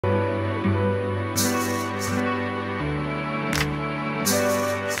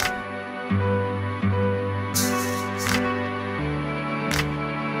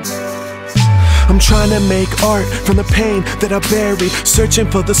trying to make art from the pain that I bury, searching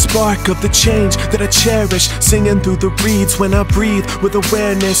for the spark of the change that I cherish, singing through the reeds when I breathe with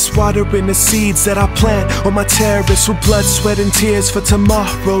awareness, watering the seeds that I plant on my terrace with blood, sweat and tears for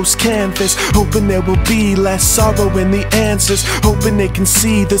tomorrow's canvas, hoping there will be less sorrow in the answers, hoping they can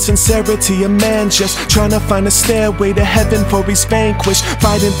see the sincerity of man just trying to find a stairway to heaven for he's vanquished,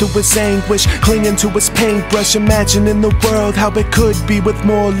 fighting through his anguish, clinging to his paintbrush, imagining the world how it could be with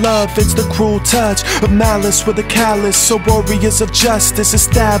more love. It's the cruel touch of malice with a callus, so warriors of justice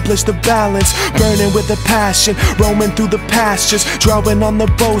establish the balance, burning with a passion, roaming through the pastures, drawing on the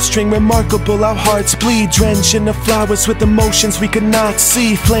bowstring. Remarkable how hearts bleed, drenching the flowers with emotions we could not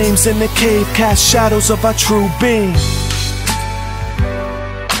see. Flames in the cave cast shadows of our true being.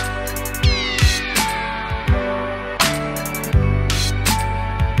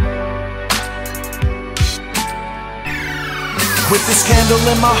 With this candle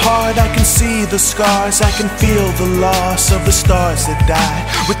in my heart, I can see the scars, I can feel the loss of the stars that died.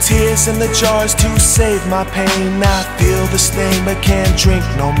 With tears in the jars to save my pain, I feel the stain but can't drink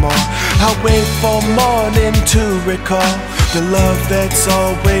no more. I wait for morning to recall the love that's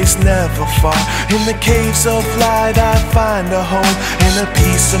always never far. In the caves of light I find a home and a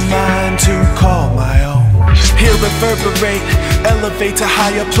peace of mind to call my own. Here reverberate, elevate to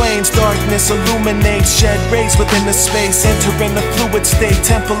higher planes. Darkness illuminates, shed rays within the space, entering the fluid state,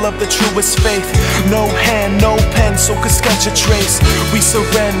 temple of the truest faith. No hand, no pencil could sketch a trace. We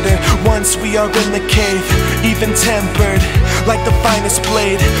surrender once we are in the cave, even tempered like the finest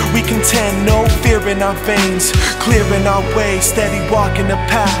blade. We contend, no fear in our veins, clearing our way, steady walking the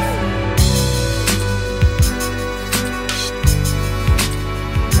path.